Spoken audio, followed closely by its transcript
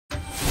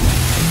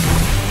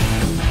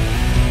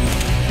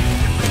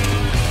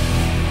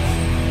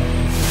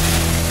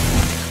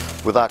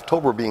With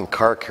October being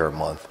car care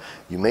month,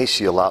 you may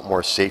see a lot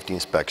more safety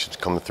inspections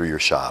coming through your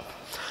shop.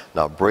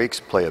 Now,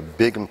 brakes play a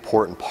big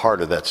important part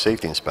of that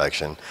safety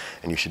inspection,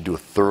 and you should do a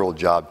thorough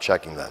job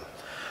checking them.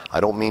 I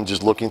don't mean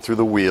just looking through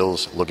the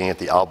wheels, looking at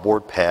the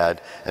outboard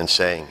pad and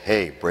saying,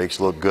 hey,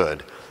 brakes look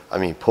good. I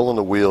mean pulling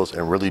the wheels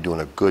and really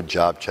doing a good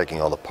job checking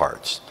all the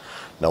parts.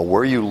 Now,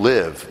 where you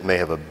live may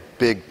have a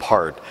big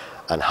part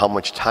on how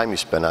much time you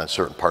spend on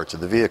certain parts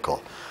of the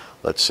vehicle.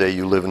 Let's say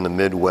you live in the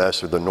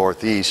Midwest or the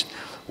Northeast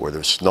where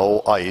there's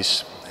snow,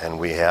 ice, and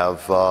we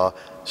have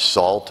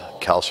salt,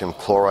 calcium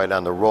chloride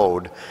on the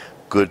road.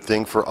 Good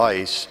thing for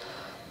ice,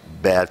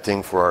 bad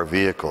thing for our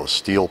vehicles.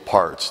 Steel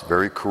parts,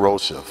 very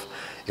corrosive.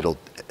 It'll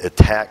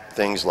attack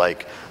things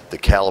like the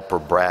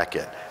caliper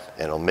bracket,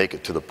 and it'll make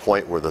it to the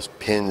point where the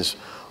pins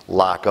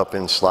lock up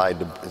inside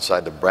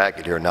the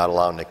bracket here, not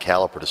allowing the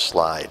caliper to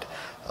slide.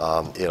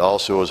 It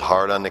also is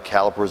hard on the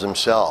calipers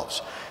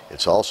themselves.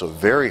 It's also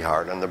very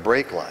hard on the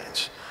brake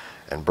lines.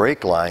 And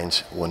brake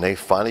lines, when they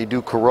finally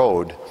do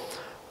corrode,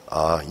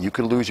 you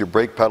can lose your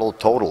brake pedal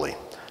totally.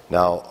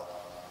 Now,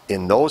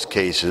 in those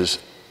cases,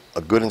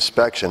 a good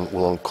inspection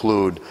will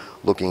include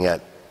looking at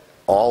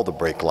all the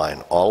brake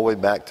line, all the way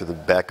back to the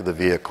back of the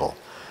vehicle.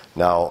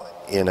 Now,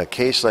 in a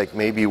case like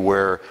maybe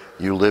where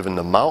you live in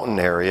the mountain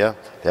area,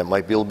 that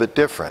might be a little bit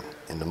different.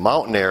 In the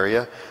mountain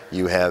area,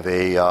 you have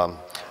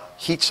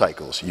heat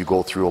cycles you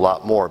go through a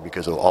lot more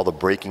because of all the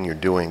braking you're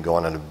doing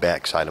going on the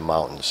back side of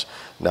mountains.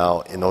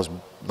 Now, in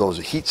those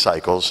heat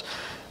cycles,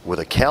 with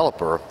a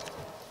caliper,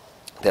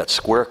 that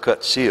square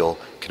cut seal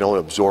can only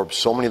absorb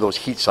so many of those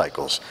heat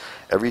cycles.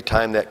 Every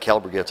time that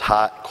caliper gets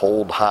hot,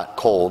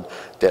 cold,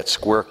 that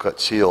square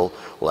cut seal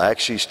will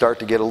actually start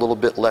to get a little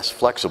bit less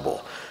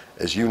flexible.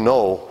 As you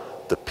know,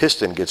 the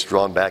piston gets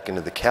drawn back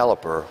into the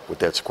caliper with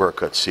that square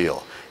cut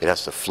seal. It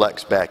has to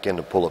flex back in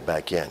to pull it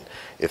back in.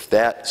 If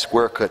that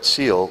square cut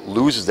seal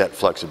loses that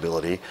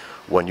flexibility,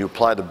 when you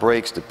apply the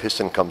brakes, the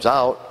piston comes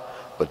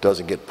out but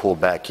doesn't get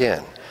pulled back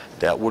in.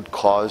 That would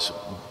cause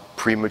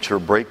premature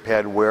brake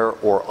pad wear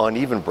or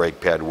uneven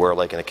brake pad wear,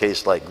 like in a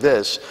case like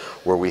this,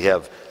 where we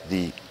have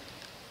the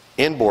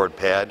inboard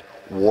pad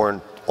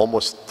worn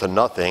almost to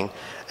nothing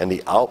and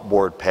the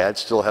outboard pad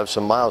still have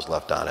some miles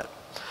left on it.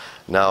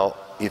 Now,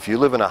 if you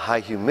live in a high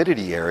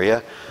humidity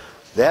area,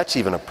 that's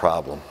even a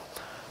problem.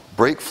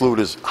 Brake fluid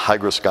is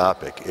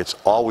hygroscopic. It's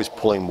always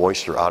pulling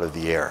moisture out of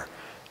the air.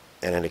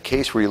 And in a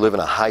case where you live in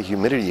a high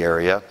humidity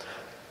area,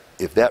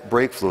 if that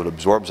brake fluid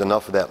absorbs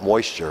enough of that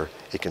moisture,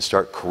 it can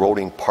start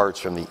corroding parts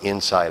from the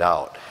inside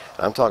out.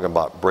 And I'm talking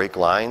about brake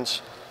lines,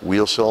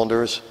 wheel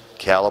cylinders,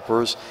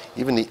 calipers,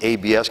 even the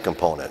ABS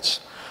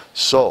components.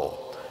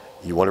 So,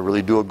 you want to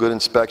really do a good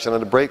inspection of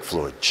the brake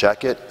fluid.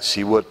 Check it,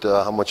 see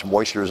how much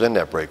moisture is in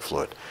that brake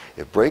fluid.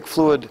 If brake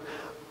fluid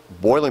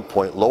boiling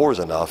point lowers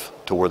enough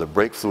to where the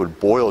brake fluid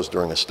boils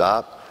during a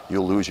stop,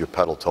 you'll lose your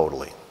pedal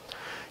totally.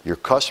 Your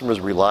customer is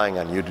relying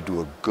on you to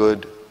do a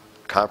good,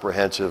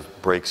 comprehensive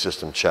brake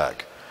system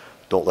check.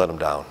 Don't let them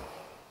down.